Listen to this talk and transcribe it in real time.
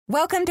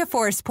Welcome to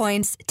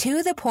ForcePoint's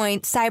To The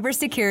Point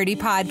Cybersecurity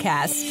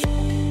Podcast.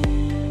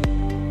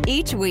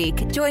 Each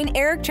week, join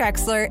Eric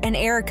Trexler and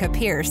Erica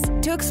Pierce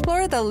to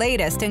explore the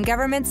latest in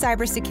government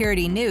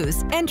cybersecurity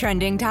news and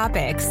trending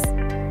topics.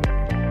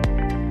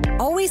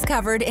 Always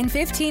covered in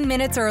 15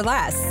 minutes or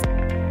less.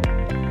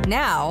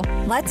 Now,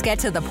 let's get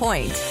to the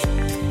point.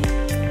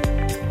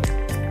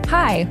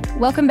 Hi,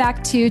 welcome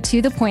back to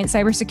The Point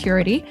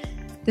Cybersecurity.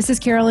 This is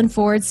Carolyn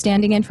Ford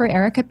standing in for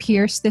Erica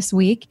Pierce this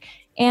week,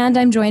 and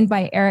I'm joined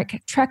by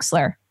Eric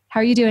Trexler. How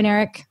are you doing,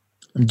 Eric?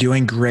 I'm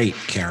doing great,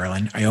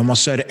 Carolyn. I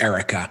almost said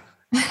Erica.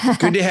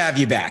 Good to have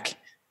you back.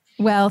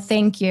 Well,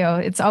 thank you.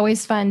 It's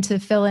always fun to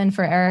fill in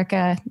for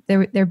Erica.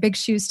 They're big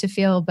shoes to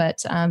fill,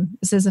 but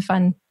this is a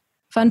fun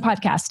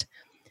podcast.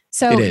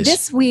 So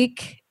this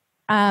week,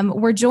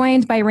 we're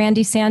joined by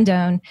Randy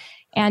Sandone,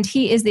 and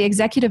he is the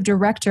Executive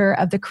Director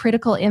of the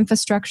Critical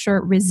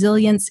Infrastructure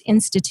Resilience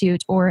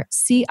Institute, or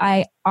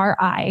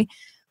CIRI,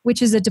 which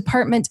is a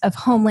Department of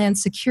Homeland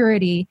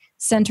Security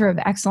Center of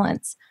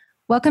Excellence.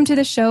 Welcome to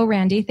the show,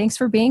 Randy. Thanks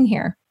for being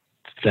here.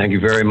 Thank you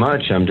very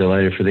much. I'm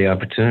delighted for the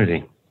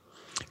opportunity.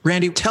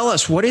 Randy, tell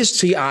us, what is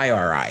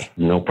CIRI?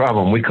 No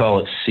problem. We call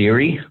it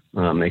CIRI.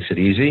 Makes it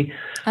easy.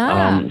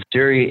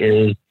 CIRI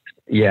is,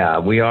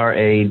 we are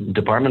a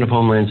Department of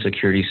Homeland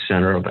Security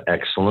Center of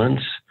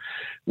Excellence.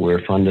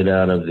 We're funded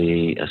out of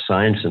the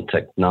Science and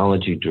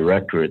Technology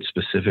Directorate,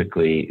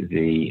 specifically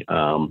the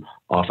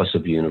Office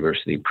of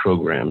University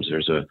Programs.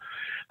 There's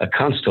a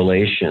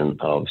constellation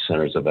of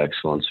centers of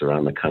excellence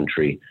around the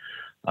country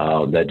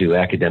that do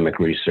academic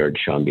research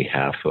on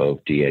behalf of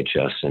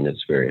DHS and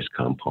its various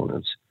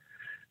components.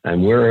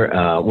 And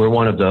we're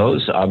one of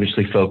those,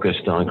 obviously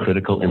focused on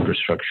critical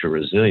infrastructure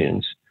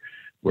resilience.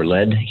 We're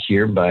led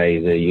here by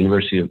the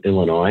University of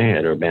Illinois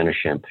at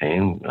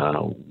Urbana-Champaign,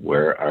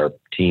 where our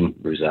team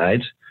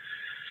resides.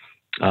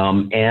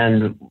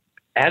 And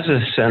as a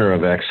center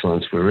of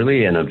excellence, we're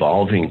really an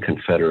evolving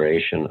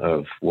confederation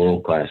of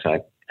world-class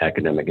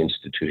academic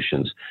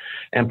institutions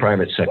and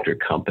private sector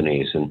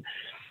companies. And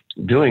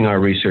doing our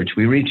research,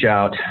 we reach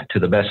out to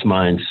the best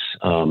minds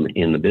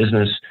in the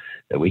business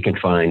that we can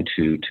find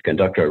to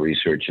conduct our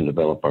research and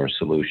develop our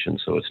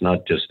solutions. So it's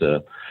not just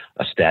a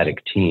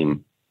static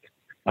team.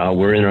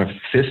 We're in our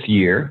 5th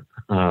year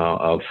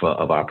of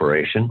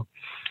operation,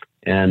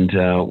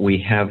 and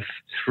we have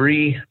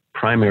 3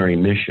 primary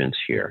missions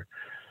here.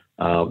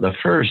 The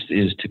first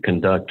is to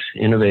conduct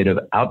innovative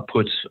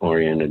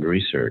outputs-oriented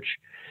research.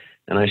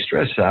 And I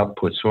stress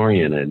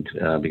outputs-oriented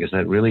because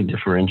that really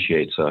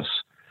differentiates us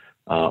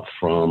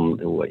from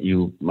what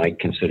you might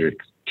consider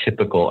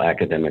typical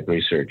academic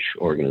research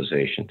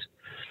organizations.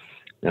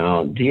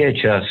 Now,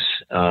 DHS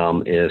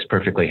is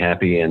perfectly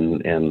happy,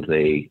 and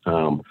they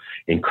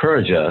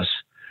encourage us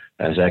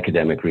as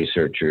academic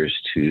researchers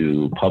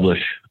to publish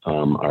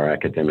our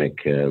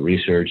academic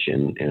research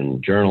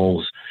in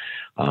journals,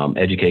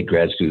 educate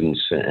grad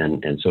students,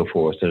 and so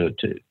forth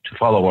to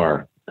follow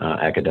our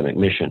academic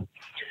mission.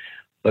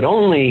 But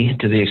only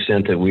to the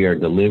extent that we are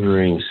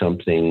delivering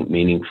something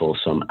meaningful,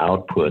 some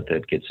output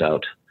that gets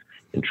out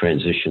and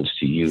transitions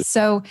to use.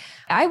 So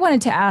I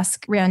wanted to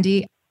ask,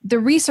 Randy, the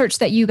research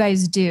that you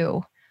guys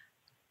do,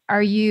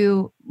 are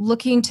you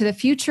looking to the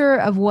future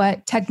of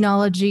what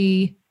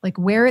technology, like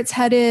where it's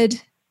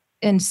headed,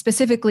 and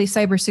specifically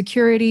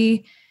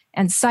cybersecurity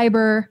and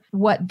cyber,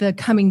 what the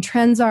coming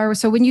trends are?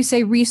 So when you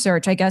say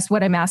research, I guess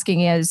what I'm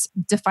asking is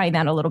define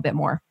that a little bit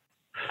more.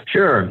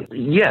 Sure.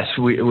 Yes,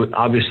 we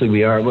obviously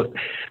we are,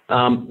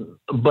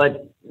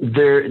 but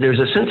there's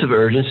a sense of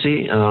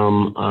urgency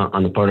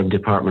on the part of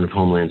Department of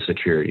Homeland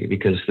Security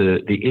because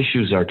the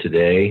issues are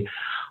today,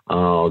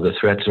 the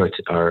threats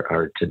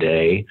are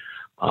today,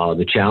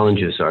 the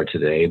challenges are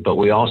today, but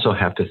we also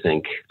have to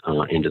think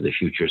into the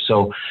future.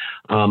 So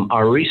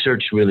our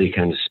research really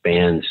kind of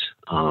spans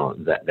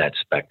that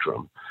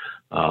spectrum.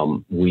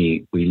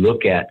 We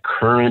look at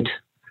current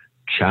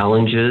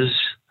challenges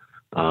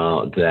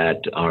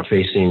that are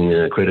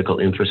facing critical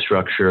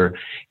infrastructure,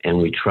 and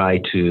we try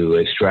to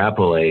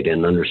extrapolate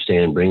and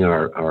bring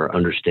our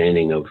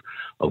understanding of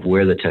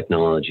where the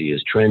technology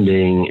is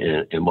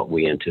trending and what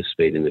we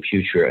anticipate in the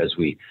future as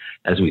we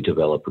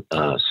develop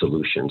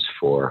solutions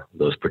for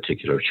those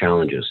particular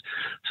challenges,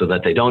 so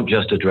that they don't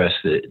just address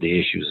the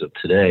issues of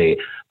today,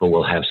 but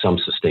will have some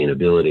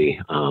sustainability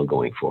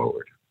going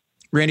forward.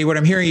 Randy, what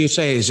I'm hearing you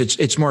say is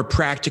it's more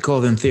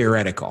practical than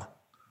theoretical.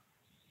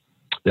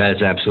 That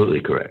is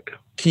absolutely correct.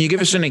 Can you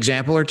give us an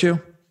example or two?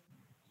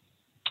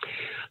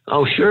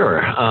 Oh,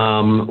 sure.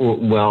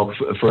 Well,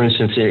 for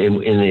instance,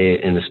 in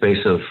the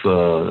space of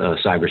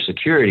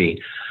cybersecurity,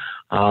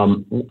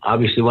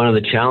 obviously one of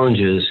the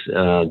challenges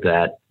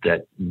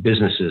that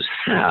businesses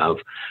have,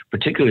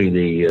 particularly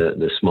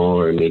the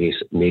smaller and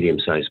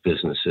medium-sized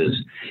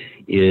businesses,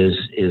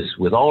 is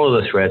with all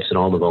of the threats and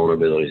all the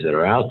vulnerabilities that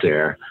are out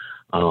there.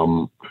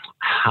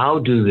 How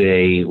do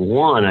they,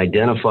 one,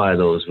 identify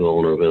those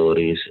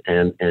vulnerabilities,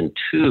 and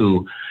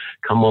two,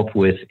 come up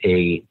with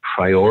a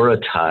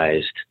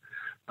prioritized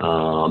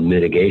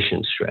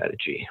mitigation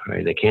strategy?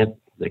 Right? They can't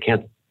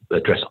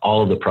address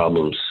all of the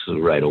problems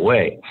right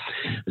away.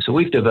 So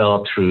we've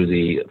developed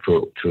through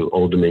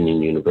Old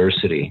Dominion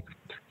University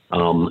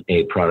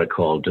a product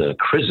called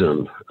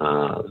CRISM,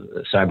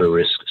 Cyber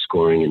Risk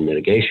Scoring and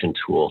Mitigation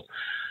Tool,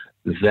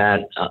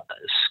 that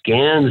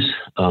scans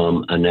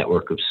a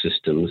network of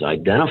systems,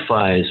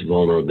 identifies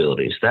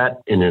vulnerabilities.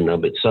 That in and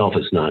of itself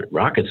is not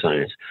rocket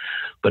science,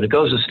 but it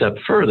goes a step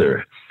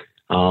further.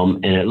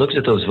 And it looks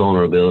at those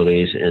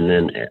vulnerabilities, and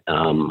then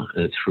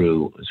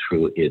through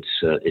its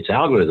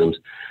algorithms,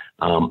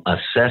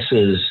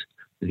 assesses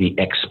the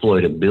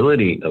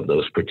exploitability of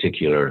those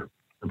particular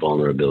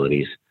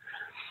vulnerabilities,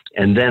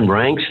 and then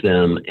ranks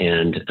them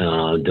and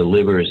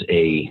delivers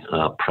a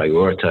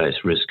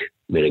prioritized risk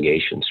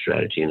mitigation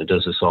strategy. And it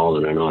does this all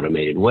in an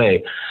automated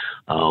way,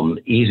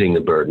 easing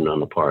the burden on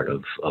the part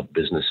of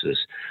businesses.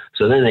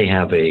 So then they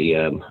have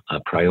a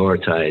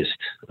prioritized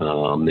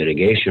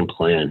mitigation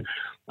plan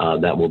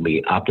that will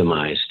be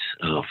optimized,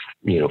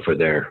 for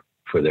their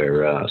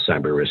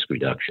cyber risk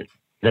reduction.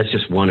 That's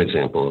just one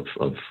example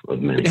of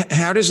many.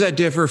 How does that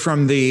differ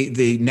from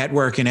the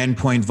network and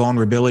endpoint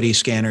vulnerability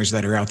scanners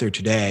that are out there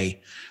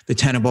today, the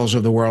Tenables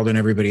of the world and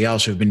everybody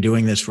else who've been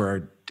doing this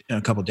for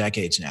a couple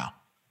decades now?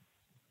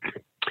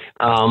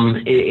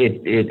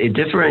 It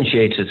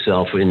differentiates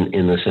itself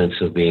in the sense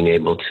of being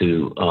able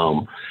to,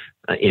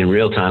 in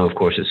real time, of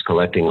course, it's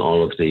collecting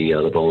all of the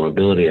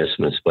vulnerability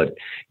estimates, but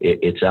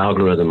its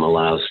algorithm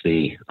allows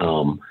the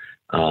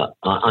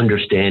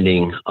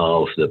understanding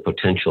of the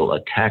potential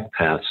attack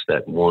paths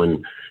that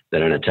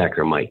an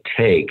attacker might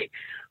take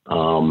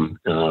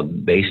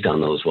based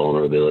on those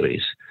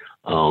vulnerabilities,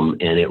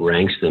 and it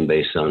ranks them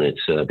based on its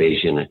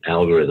Bayesian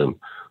algorithm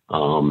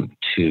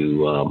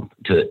to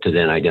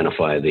then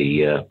identify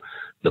the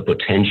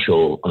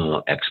potential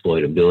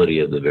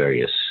exploitability of the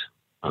various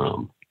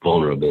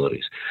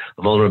vulnerabilities.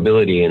 A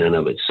vulnerability in and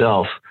of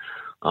itself,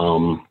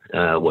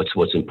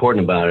 what's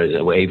important about it is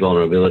that a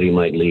vulnerability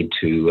might lead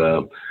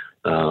to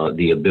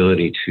the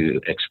ability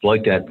to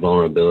exploit that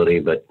vulnerability,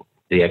 but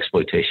the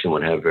exploitation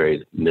would have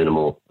very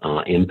minimal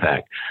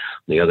impact.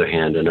 On the other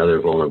hand, another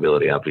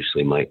vulnerability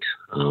obviously might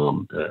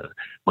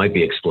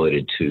be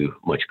exploited to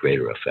much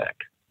greater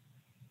effect.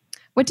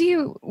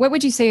 What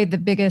would you say the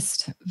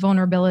biggest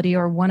vulnerability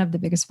or one of the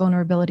biggest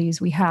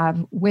vulnerabilities we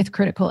have with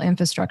critical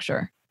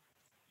infrastructure?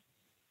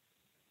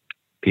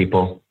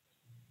 People.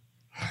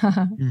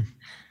 And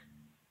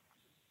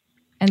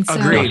so,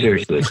 agreed. No,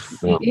 seriously.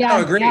 No. Yeah,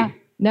 agreed. Yeah.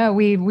 No,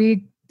 we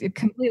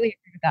completely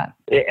agree with that.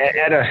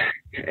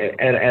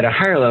 At a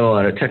higher level,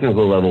 at a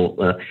technical level,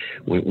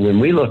 when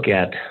we look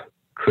at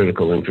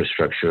critical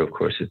infrastructure, of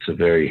course, it's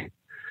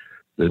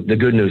the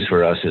good news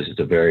for us is it's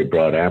a very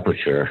broad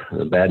aperture.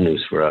 The bad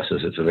news for us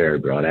is it's a very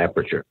broad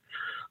aperture.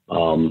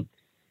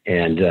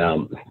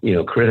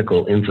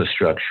 Critical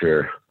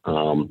infrastructure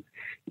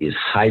is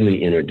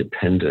highly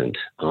interdependent,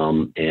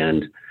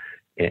 and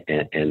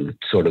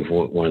sort of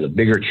one of the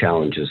bigger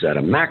challenges at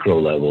a macro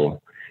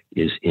level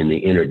is in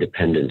the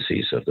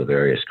interdependencies of the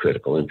various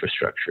critical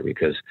infrastructure,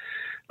 because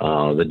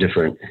the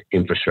different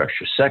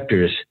infrastructure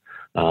sectors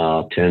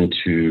tend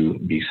to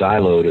be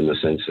siloed in the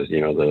sense that,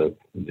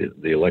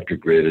 the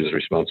electric grid is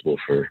responsible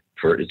for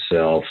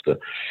itself,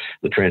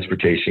 the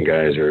transportation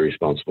guys are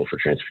responsible for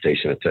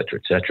transportation, et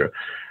cetera,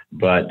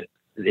 but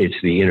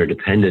it's the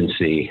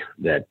interdependency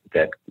that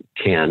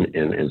can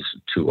and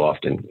too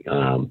often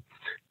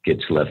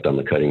gets left on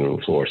the cutting room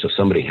floor. So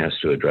somebody has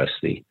to address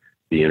the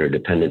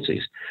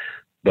interdependencies.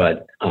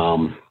 But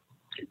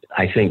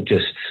I think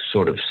just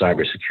sort of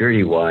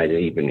cybersecurity wide,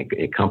 even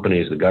in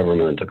companies, the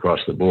government,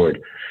 across the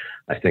board,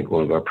 I think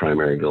one of our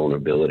primary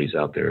vulnerabilities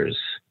out there is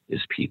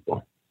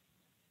people.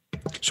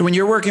 So when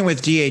you're working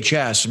with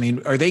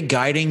DHS, are they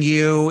guiding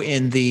you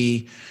in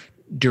the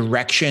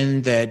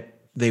direction that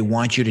they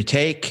want you to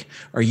take?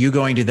 Are you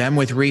going to them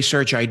with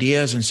research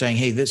ideas and saying,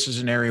 hey, this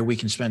is an area we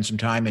can spend some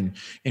time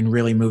and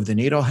really move the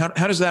needle?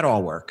 How does that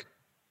all work?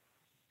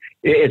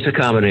 It's a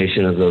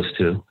combination of those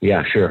two.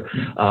 Yeah, sure.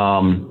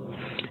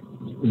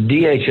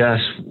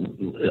 DHS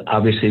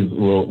obviously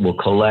will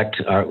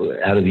collect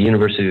out of the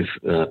University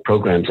of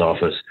Programs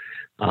Office.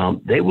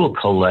 They will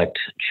collect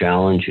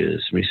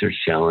research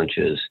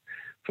challenges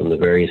from the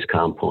various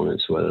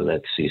components, whether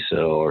that's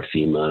CISO or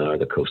FEMA or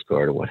the Coast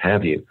Guard or what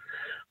have you.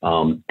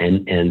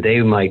 And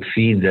they might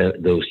feed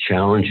those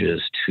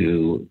challenges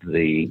to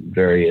the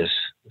various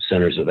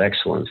centers of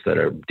excellence that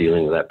are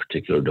dealing with that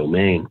particular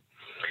domain.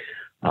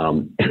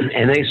 And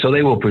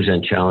they will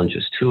present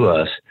challenges to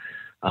us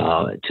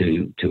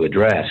to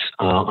address.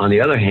 On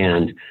the other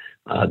hand,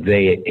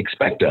 they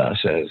expect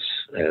us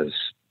as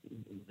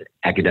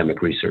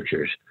academic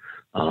researchers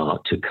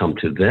to come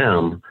to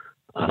them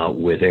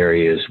with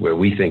areas where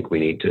we think we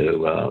need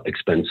to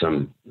expend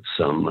some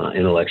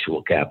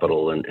intellectual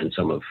capital and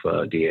some of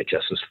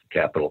DHS's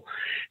capital.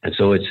 And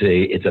so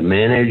it's a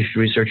managed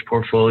research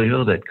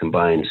portfolio that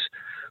combines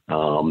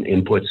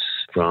inputs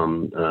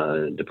from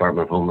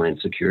Department of Homeland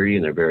Security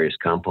and their various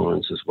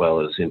components, as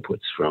well as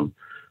inputs from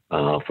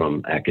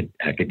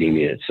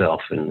academia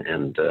itself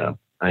and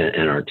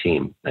our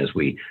team as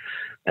we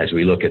as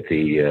we look at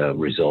the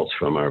results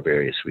from our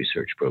various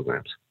research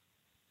programs.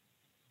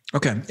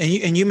 Okay.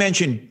 And you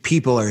mentioned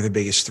people are the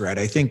biggest threat.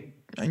 I think,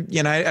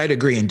 I'd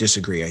agree and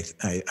disagree,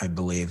 I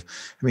believe.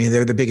 I mean,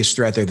 they're the biggest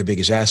threat, they're the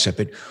biggest asset,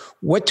 but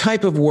what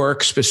type of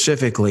work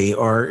specifically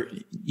are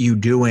you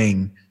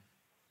doing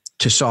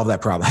to solve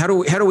that problem? How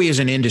do we as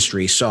an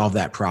industry solve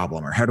that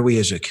problem, or how do we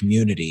as a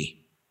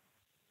community?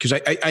 Because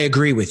I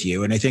agree with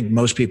you, and I think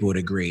most people would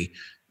agree,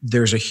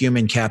 there's a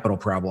human capital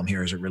problem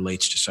here as it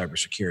relates to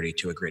cybersecurity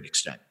to a great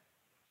extent.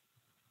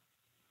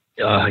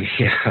 Yeah,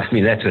 I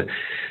mean,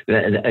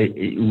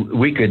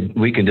 we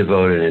could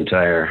devote an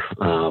entire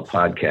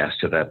podcast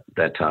to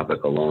that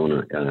topic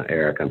alone,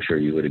 Eric. I'm sure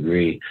you would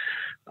agree.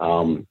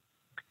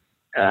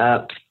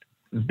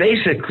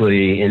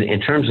 Basically,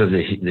 in terms of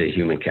the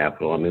human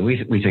capital, I mean,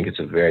 we think it's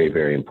a very,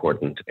 very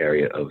important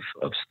area of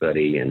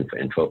study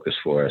and focus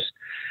for us.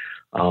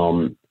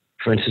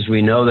 For instance,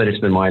 we know that it's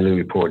been widely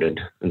reported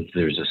that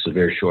there's a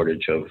severe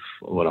shortage of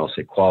what I'll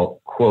say, quote,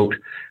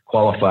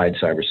 qualified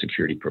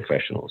cybersecurity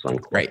professionals,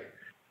 unquote. Right.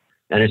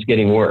 And it's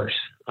getting worse.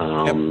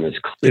 It's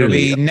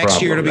clearly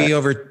next year, it'll be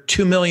over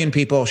 2 million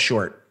people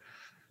short.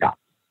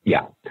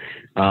 Yeah.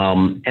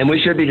 And we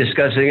should be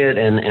discussing it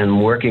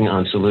and working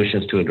on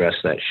solutions to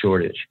address that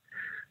shortage.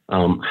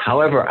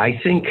 However, I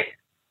think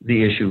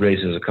the issue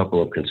raises a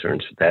couple of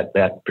concerns. That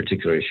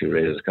particular issue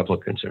raises a couple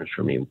of concerns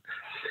for me.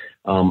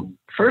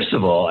 First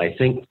of all, I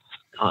think,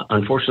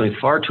 unfortunately,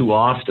 far too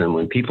often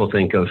when people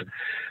think of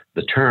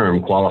the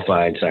term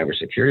qualified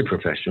cybersecurity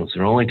professionals,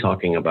 they're only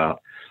talking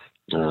about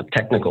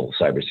technical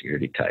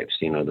cybersecurity types,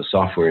 the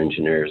software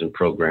engineers and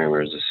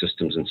programmers, the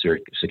systems and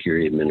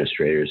security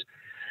administrators,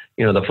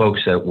 the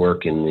folks that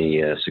work in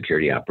the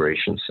security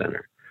operations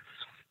center.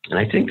 And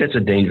I think that's a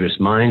dangerous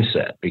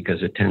mindset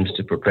because it tends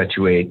to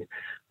perpetuate,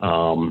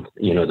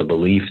 the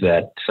belief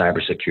that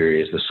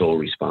cybersecurity is the sole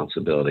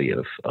responsibility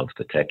of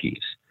the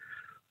techies.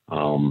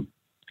 And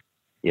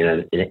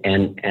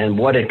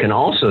what it can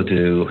also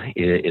do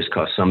is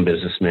cause some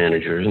business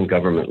managers and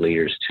government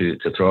leaders to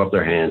throw up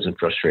their hands in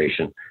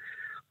frustration,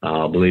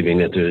 believing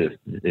that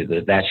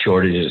that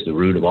shortage is the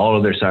root of all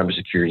of their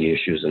cybersecurity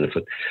issues, and if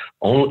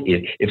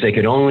they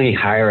could only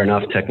hire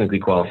enough technically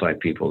qualified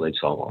people, they'd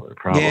solve all their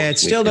problems. Yeah, it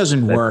still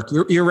doesn't work.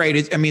 You're right.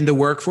 The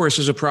workforce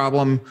is a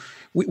problem.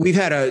 We've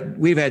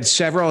had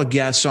several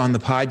guests on the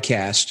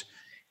podcast,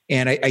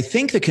 and I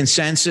think the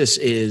consensus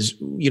is,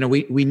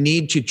 we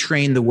need to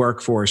train the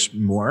workforce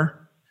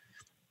more.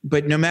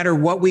 But no matter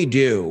what we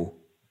do,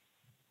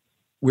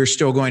 we're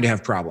still going to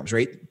have problems,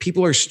 right?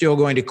 People are still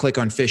going to click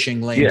on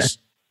phishing links.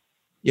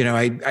 Yeah.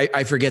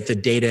 I forget the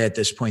data at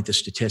this point, the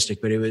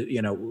statistic, but it was,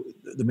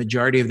 the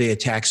majority of the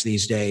attacks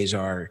these days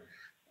are,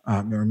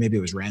 or maybe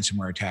it was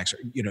ransomware attacks,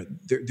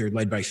 they're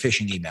led by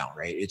phishing email,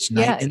 right? It's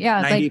like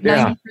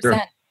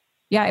 90%.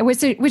 Yeah,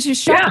 which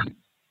is shocking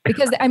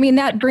because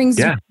that brings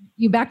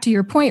you back to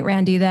your point,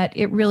 Randy, that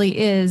it really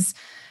is,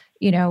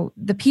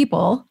 the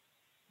people,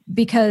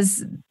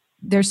 because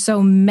there's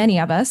so many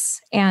of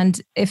us.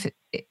 And if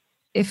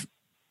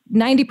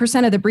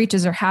 90% of the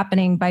breaches are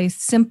happening by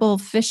simple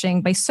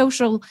phishing, by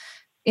social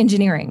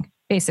engineering,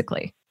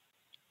 basically.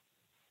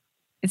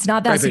 It's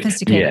not that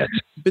sophisticated. Yes.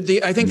 But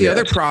I think the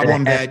other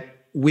problem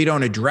that we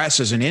don't address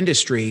as an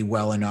industry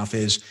well enough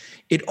is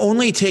it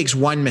only takes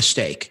one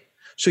mistake.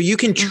 So you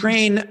can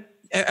train,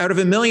 out of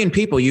 1 million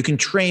people, you can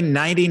train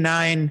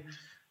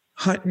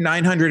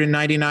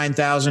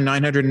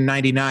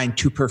 999,999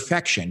 to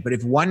perfection. But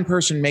if one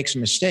person makes a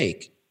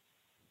mistake,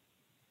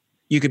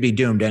 you could be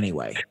doomed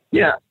anyway.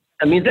 Yeah.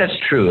 That's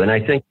true. And I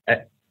think,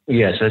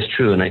 yes, that's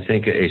true. And I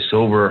think a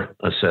sober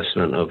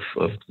assessment of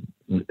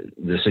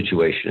the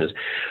situation is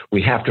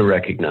we have to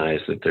recognize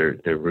that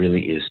there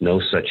really is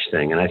no such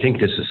thing. And I think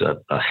this is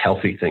a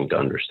healthy thing to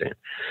understand.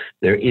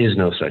 There is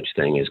no such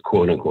thing as,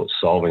 quote unquote,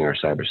 solving our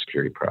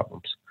cybersecurity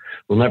problems.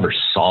 We'll never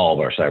solve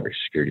our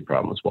cybersecurity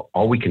problems. Well,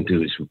 all we can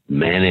do is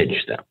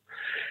manage them.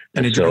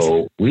 And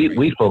so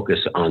we focus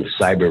on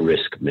cyber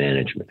risk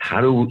management.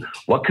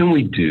 What can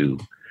we do?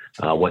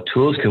 What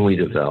tools can we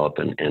develop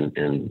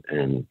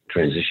and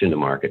transition to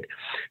market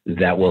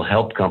that will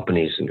help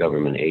companies and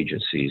government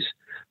agencies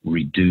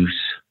reduce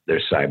their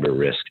cyber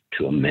risk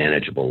to a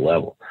manageable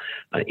level?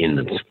 In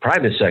the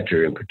private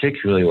sector, in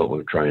particularly, what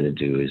we're trying to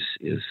do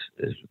is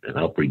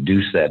help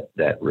reduce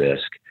that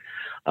risk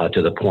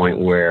to the point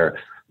where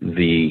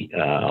the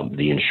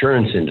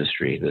insurance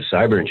industry, the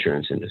cyber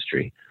insurance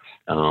industry,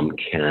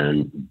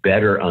 can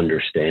better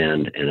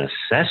understand and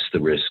assess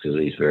the risks of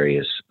these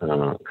various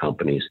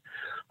companies.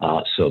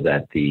 So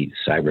that the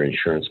cyber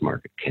insurance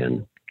market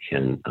can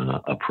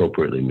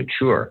appropriately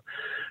mature.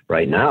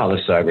 Right now, the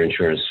cyber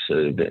insurance,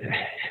 the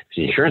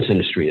insurance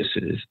industry is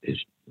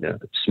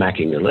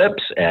smacking their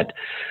lips at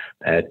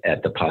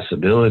the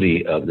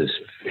possibility of this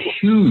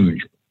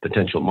huge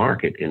potential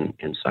market in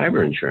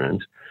cyber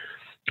insurance.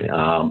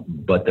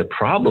 But the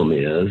problem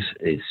is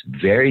it's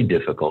very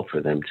difficult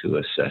for them to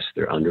assess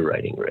their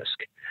underwriting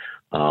risk,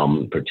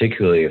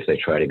 particularly if they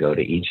try to go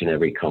to each and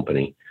every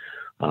company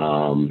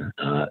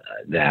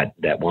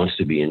that wants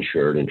to be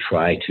insured and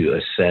try to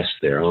assess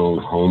their own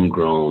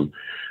homegrown,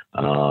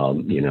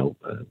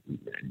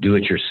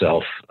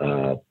 do-it-yourself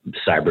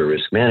cyber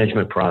risk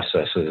management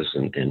processes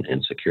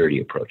and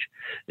security approach.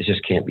 It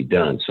just can't be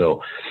done.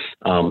 So,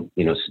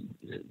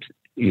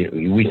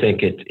 we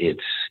think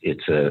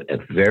it's a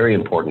very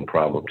important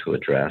problem to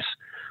address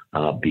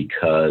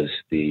because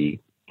the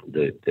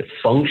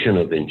function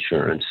of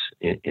insurance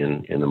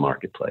in the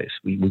marketplace.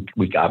 We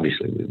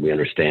obviously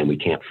understand we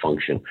can't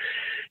function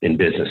in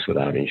business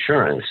without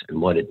insurance,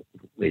 and what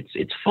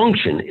its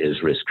function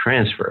is risk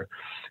transfer.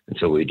 And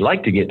so we'd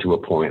like to get to a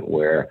point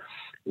where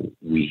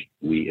we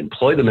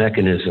employ the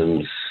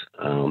mechanisms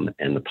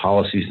and the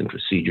policies and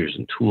procedures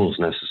and tools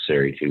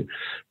necessary to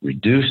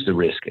reduce the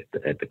risk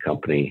at the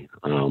company,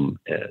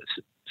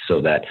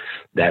 so that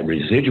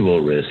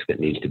residual risk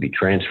that needs to be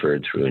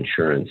transferred through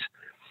insurance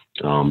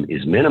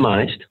is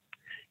minimized,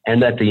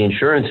 and that the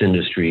insurance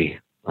industry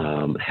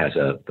has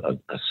a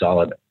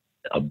solid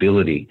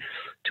ability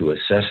to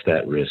assess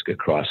that risk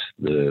across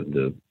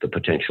the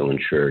potential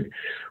insured,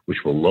 which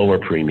will lower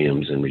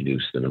premiums and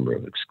reduce the number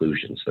of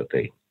exclusions that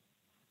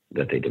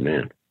they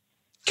demand.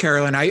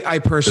 Carolyn, I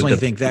personally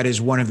think that is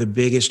one of the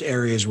biggest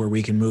areas where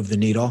we can move the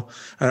needle.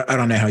 I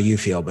don't know how you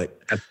feel, but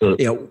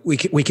absolutely.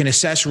 We can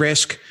assess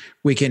risk.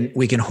 We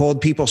can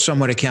hold people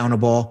somewhat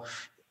accountable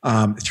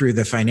through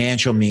the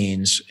financial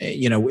means.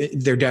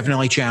 There are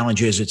definitely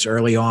challenges. It's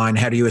early on.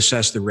 How do you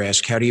assess the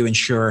risk? How do you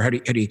ensure? How do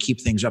you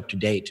keep things up to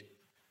date?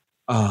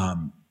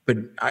 But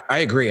I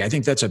agree. I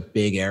think that's a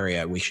big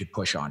area we should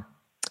push on.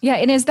 Yeah,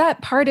 and is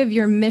that part of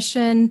your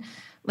mission,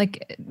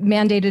 like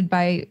mandated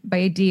by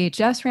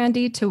DHS,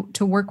 Randy,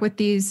 to work with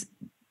these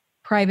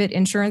private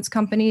insurance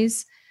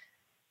companies?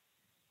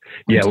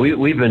 Yeah,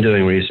 we've been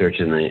doing research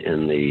in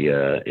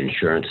the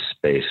insurance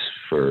space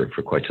for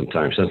quite some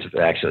time, since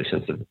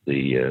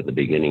the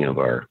beginning of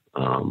our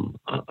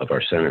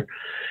center,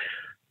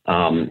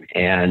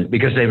 and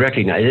because they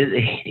recognize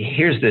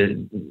here's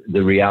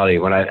the reality.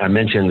 When I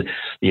mentioned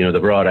the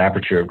broad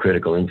aperture of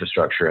critical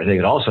infrastructure, I think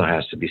it also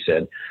has to be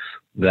said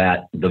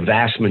that the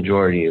vast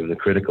majority of the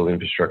critical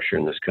infrastructure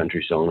in this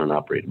country is owned and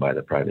operated by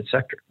the private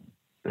sector.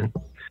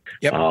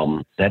 Yep.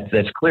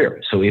 That's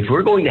clear. So if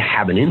we're going to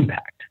have an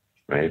impact,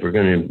 right, if we're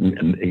going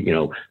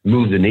to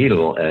move the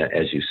needle,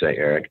 as you say,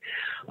 Eric,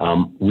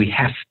 we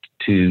have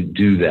to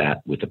do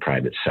that with the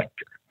private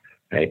sector,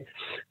 right?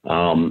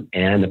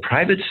 And the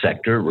private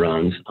sector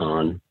runs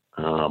on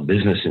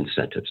business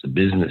incentives, the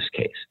business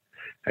case,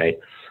 right?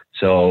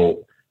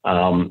 So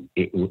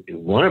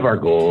one of our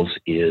goals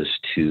is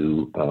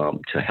to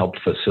help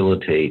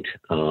facilitate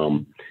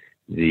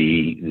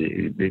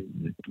the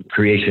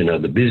creation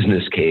of the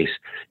business case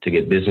to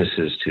get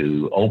businesses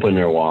to open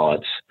their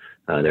wallets,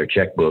 their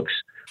checkbooks,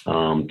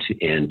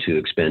 and to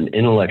expend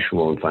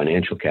intellectual and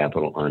financial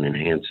capital on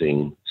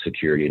enhancing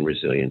security and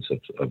resilience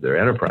of their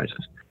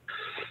enterprises.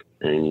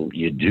 And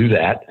you do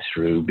that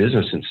through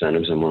business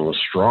incentives, and one of the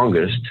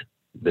strongest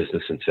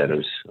business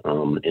incentives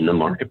in the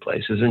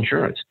marketplace is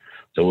insurance.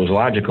 So it was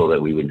logical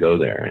that we would go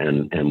there,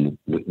 and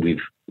we've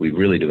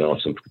really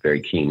developed some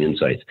very keen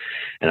insights.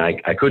 And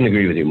I couldn't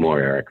agree with you more,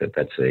 Eric, that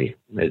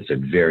it's a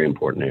very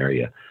important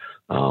area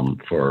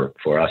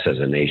for us as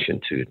a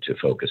nation to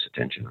focus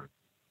attention on.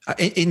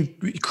 In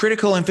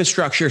critical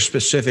infrastructure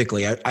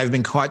specifically, I've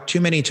been caught too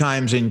many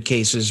times in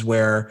cases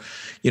where,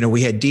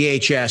 we had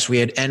DHS, we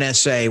had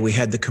NSA, we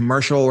had the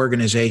commercial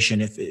organization.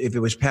 If it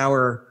was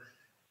power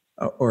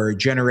or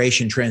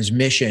generation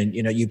transmission,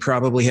 you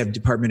probably have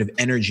Department of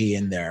Energy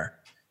in there.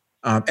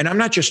 And I'm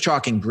not just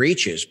talking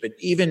breaches, but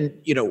even,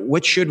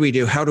 what should we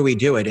do? How do we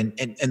do it? And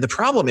the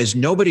problem is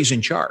nobody's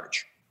in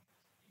charge.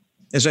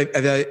 As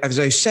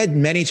I said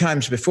many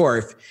times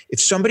before, if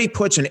somebody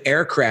puts an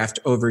aircraft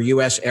over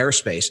U.S.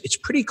 airspace, it's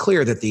pretty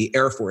clear that the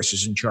Air Force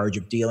is in charge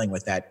of dealing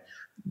with that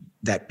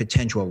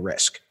potential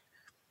risk.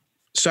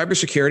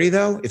 Cybersecurity,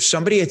 though, if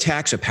somebody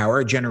attacks a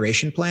power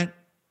generation plant,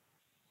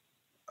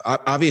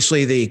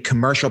 obviously the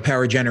commercial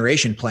power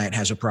generation plant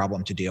has a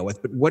problem to deal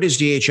with. But what is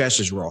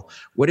DHS's role?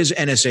 What is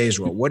NSA's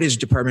role? What is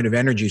Department of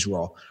Energy's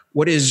role?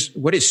 What is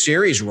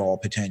Siri's role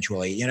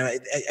potentially? I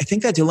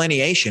think that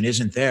delineation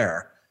isn't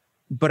there.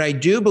 But I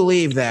do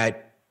believe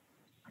that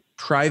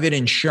private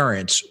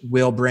insurance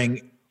will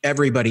bring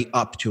everybody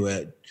up to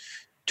a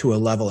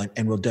level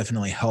and will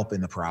definitely help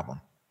in the problem.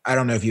 I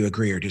don't know if you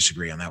agree or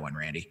disagree on that one,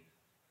 Randy.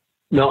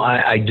 No,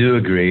 I do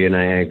agree, and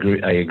I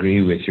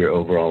agree with your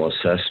overall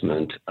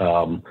assessment.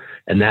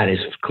 And that is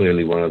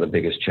clearly one of the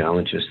biggest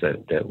challenges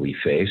that we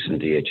face,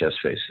 and DHS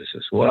faces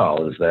as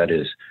well.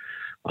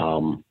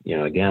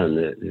 Again,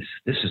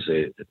 this is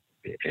a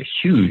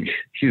huge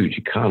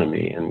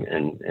economy,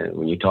 and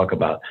when you talk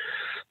about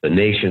the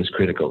nation's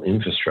critical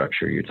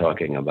infrastructure, you're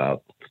talking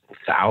about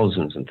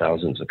thousands and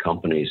thousands of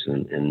companies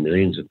and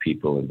millions of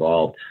people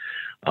involved,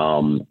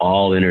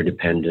 all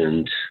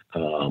interdependent,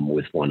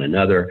 with one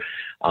another.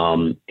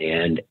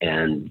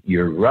 And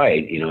you're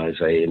right, as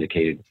I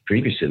indicated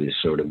previously,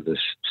 there's sort of this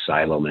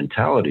silo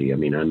mentality. I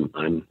mean,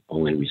 I'm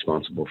only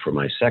responsible for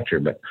my sector,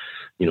 but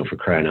for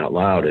crying out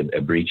loud,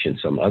 a breach in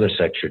some other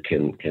sector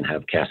can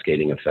have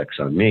cascading effects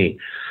on me.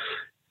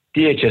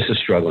 DHS is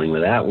struggling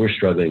with that. We're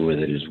struggling with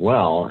it as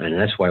well, and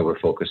that's why we're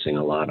focusing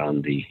a lot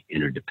on the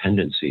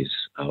interdependencies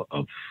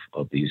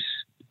of these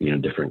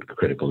different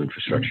critical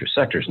infrastructure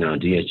sectors. Now,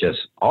 DHS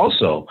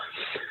also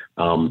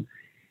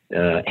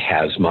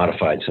has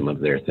modified some of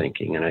their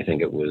thinking, and I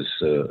think it was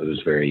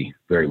very,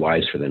 very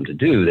wise for them to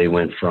do. They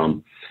went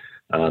from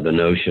the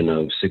notion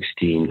of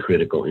 16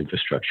 critical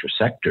infrastructure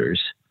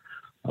sectors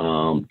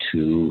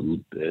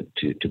to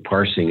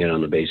parsing it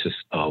on the basis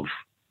of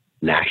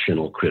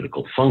national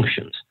critical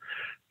functions,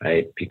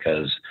 right?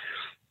 Because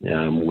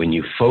when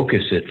you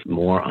focus it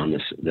more on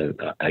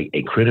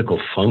a critical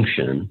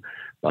function,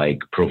 like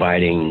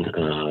providing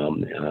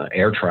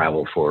air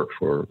travel for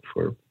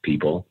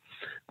people,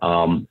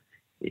 and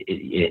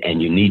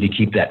you need to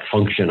keep that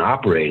function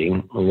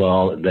operating,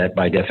 well, that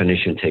by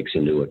definition takes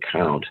into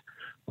account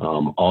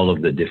all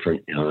of the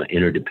different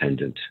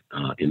interdependent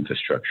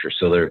infrastructure.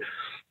 So they're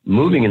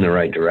moving in the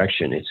right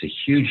direction. It's a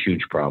huge,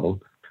 huge problem,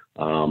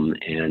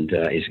 and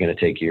it's going to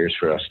take years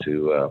for us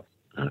to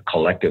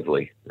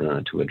collectively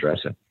to address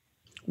it.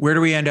 Where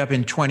do we end up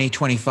in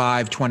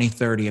 2025,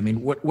 2030? I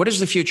mean, what does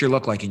the future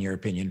look like in your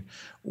opinion?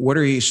 What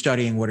are you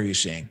studying? What are you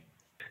seeing?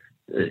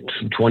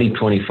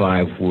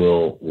 2025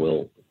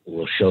 will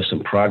show some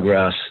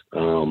progress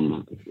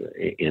in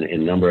a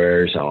number of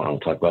areas. I'll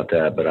talk about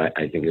that, but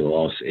I think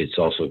it's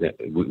also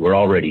we're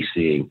already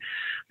seeing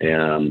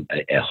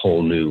a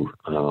whole new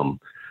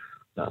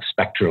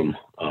spectrum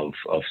of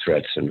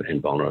threats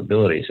and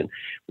vulnerabilities. And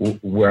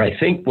where I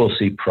think we'll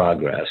see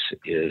progress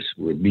is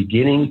we're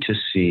beginning to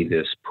see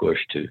this push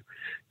to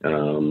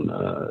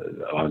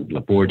on the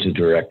boards of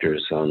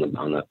directors,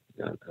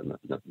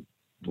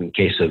 in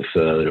case of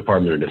the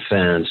Department of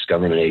Defense,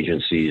 government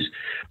agencies,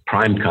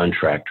 prime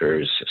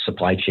contractors,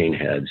 supply chain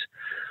heads,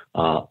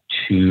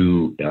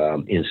 to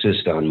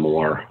insist on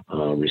more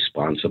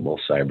responsible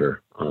cyber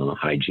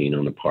hygiene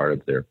on the part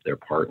of their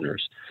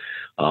partners.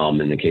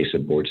 In the case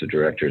of boards of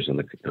directors on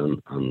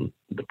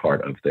the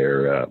part of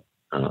their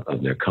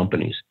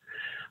companies,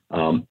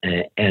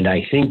 and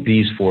I think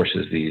these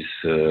forces, these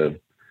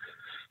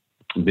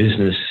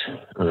business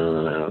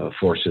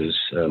forces,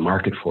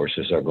 market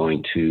forces, are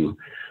going to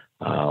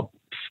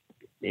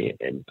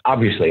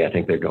obviously, I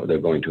think they're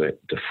going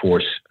to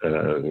force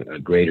a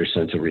greater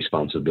sense of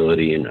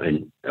responsibility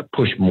and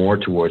push more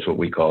towards what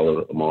we call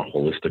a more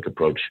holistic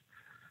approach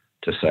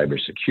to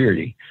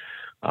cybersecurity.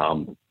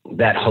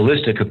 That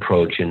holistic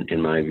approach,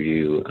 in my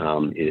view,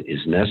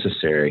 is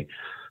necessary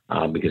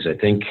because I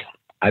think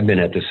I've been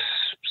at this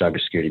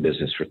cybersecurity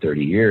business for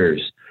 30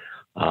 years,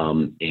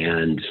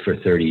 and for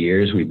 30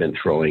 years we've been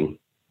throwing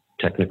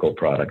technical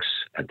products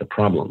at the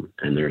problem,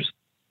 and there's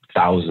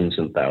thousands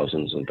and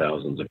thousands and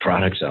thousands of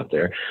products out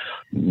there.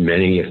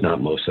 Many, if not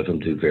most of them,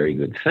 do very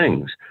good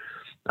things.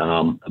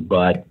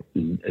 But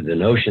the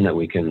notion that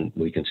we can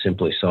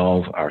simply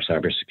solve our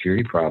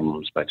cybersecurity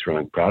problems by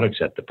throwing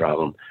products at the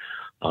problem,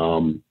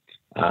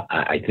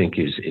 I think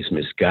is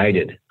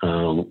misguided.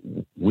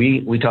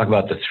 We talk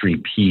about the 3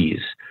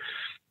 Ps.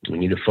 We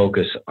need to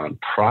focus on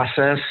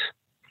process,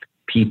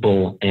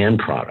 people, and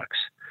products.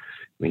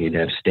 We need to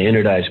have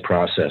standardized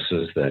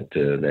processes that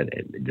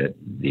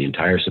the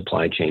entire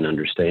supply chain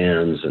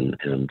understands and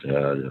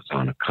it's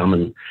on a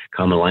common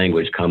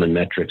language, common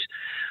metrics.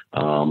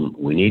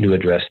 We need to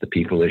address the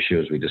people issue,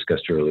 as we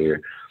discussed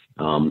earlier,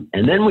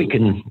 and then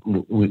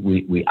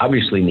we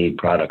obviously need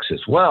products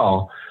as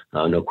well,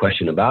 no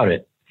question about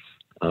it.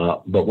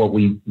 But what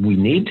we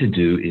need to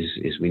do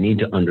is we need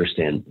to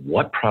understand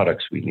what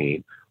products we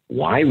need,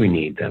 why we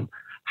need them,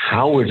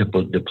 how we're to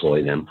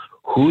deploy them,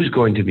 who's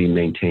going to be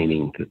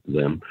maintaining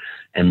them,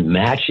 and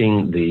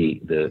matching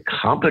the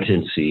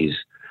competencies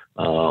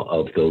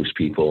of those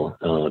people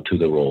to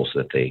the roles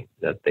that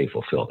they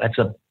fulfill. That's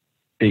a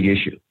big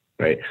issue,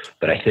 right?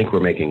 But I think we're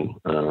making,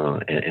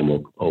 and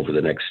we'll, over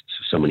the next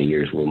so many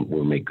years,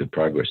 we'll make good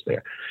progress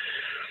there.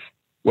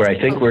 Where I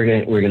think we're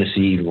going to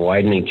see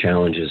widening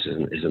challenges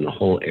is in the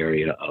whole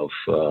area of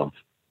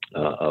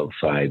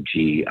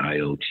 5G,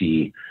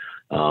 IoT,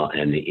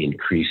 and the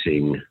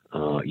increasing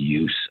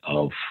use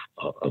of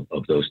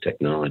those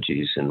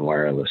technologies and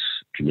wireless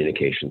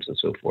communications and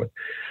so forth.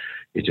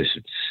 It just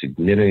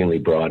significantly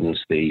broadens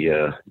the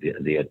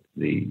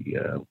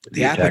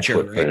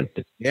aperture,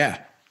 right? Yeah,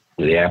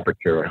 the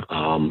aperture.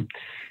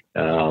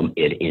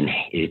 It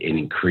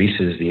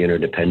increases the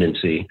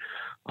interdependency.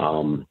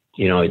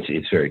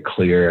 It's very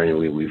clear, and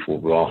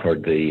we've all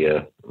heard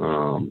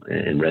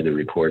and read the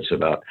reports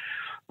about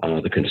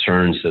the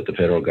concerns that the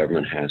federal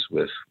government has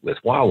with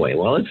Huawei.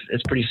 Well,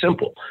 it's pretty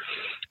simple.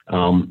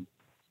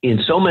 In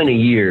so many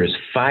years,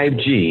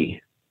 5G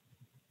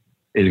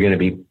is going to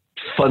be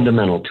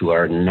fundamental to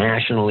our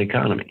national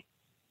economy.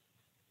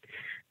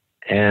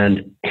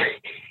 And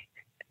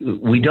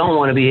we don't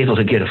want to be able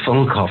to get a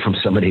phone call from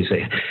somebody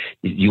saying,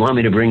 you want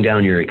me to bring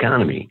down your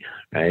economy,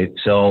 right?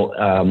 So,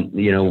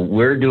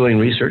 we're doing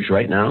research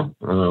right now,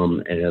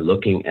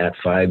 looking at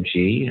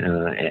 5G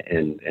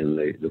and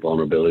the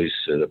vulnerabilities,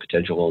 the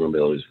potential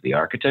vulnerabilities of the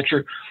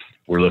architecture.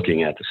 We're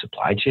looking at the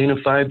supply chain of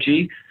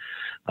 5G.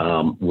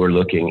 We're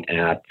looking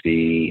at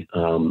the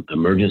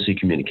emergency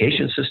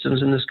communication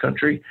systems in this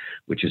country,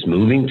 which is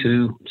moving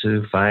to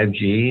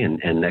 5G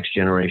and next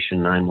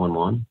generation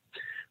 911.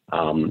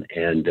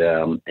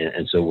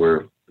 And so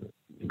we're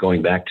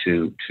going back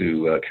to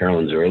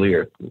Carolyn's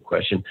earlier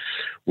question.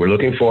 We're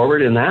looking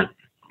forward in that.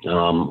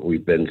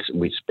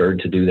 We spurred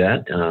to do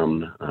that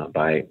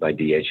by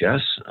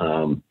DHS,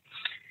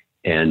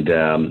 and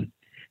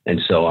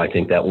so I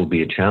think that will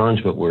be a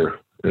challenge. But we're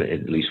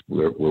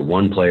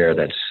one player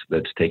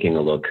that's taking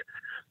a look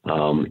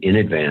in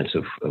advance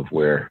of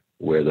where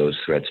those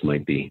threats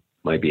might be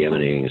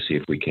emanating, and see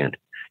if we can't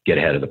get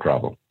ahead of the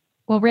problem.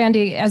 Well,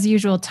 Randy, as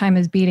usual, time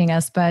is beating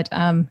us, but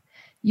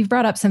you've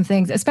brought up some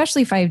things,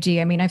 especially 5G.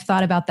 I mean, I've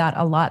thought about that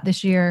a lot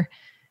this year,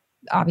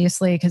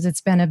 obviously, because it's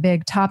been a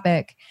big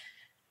topic.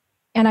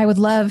 And I would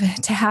love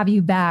to have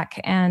you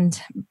back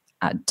and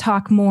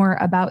talk more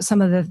about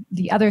some of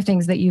the other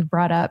things that you've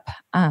brought up.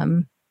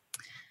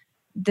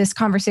 This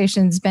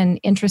conversation's been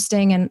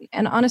interesting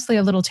and honestly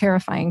a little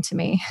terrifying to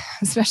me,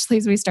 especially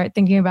as we start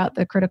thinking about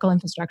the critical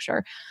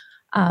infrastructure.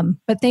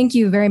 But thank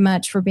you very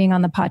much for being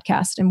on the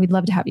podcast, and we'd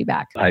love to have you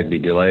back. I'd be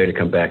delighted to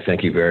come back.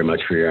 Thank you very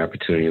much for your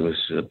opportunity. It was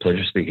a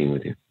pleasure speaking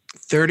with you.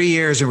 30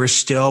 years and we're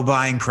still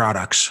buying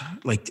products.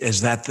 Like,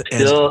 is that that's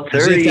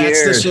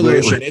the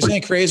solution? Isn't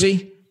it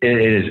crazy?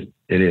 It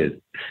is.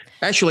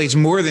 Actually, it's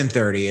more than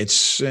 30.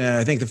 It's,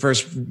 I think the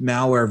first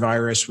malware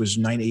virus was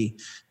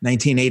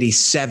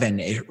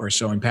 1987 or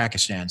so in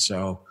Pakistan.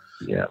 So,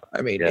 yeah,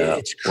 I mean,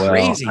 it's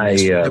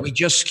crazy that we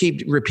just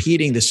keep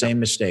repeating the same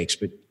mistakes.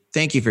 But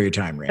thank you for your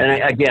time,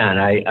 Randy. And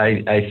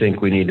I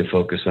think we need to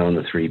focus on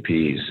the 3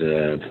 Ps,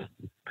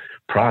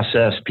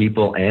 process,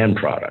 people, and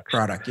products.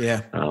 Product,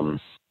 yeah. No,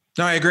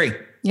 I agree.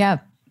 Yeah.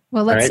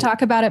 Well, let's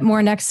talk about it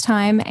more next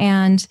time.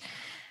 And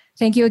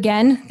thank you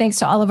again. Thanks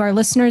to all of our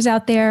listeners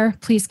out there.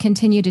 Please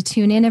continue to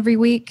tune in every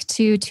week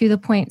to the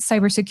Point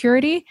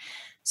Cybersecurity.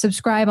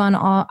 Subscribe on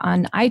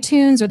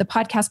iTunes or the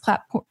podcast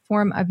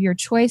platform of your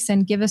choice,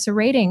 and give us a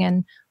rating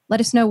and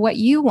let us know what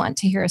you want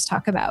to hear us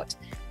talk about.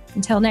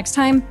 Until next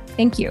time,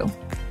 thank you.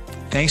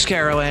 Thanks,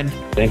 Carolyn.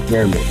 Thanks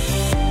very much.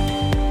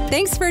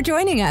 Thanks for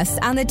joining us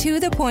on the To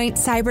The Point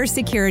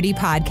Cybersecurity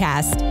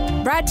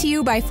Podcast, brought to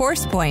you by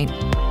ForcePoint.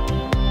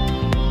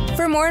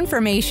 For more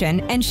information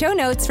and show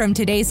notes from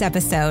today's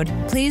episode,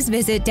 please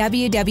visit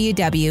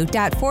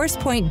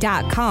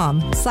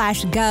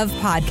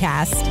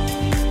www.forcepoint.com/govpodcast.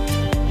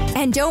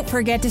 And don't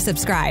forget to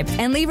subscribe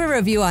and leave a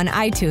review on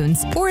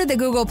iTunes or the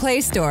Google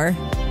Play Store.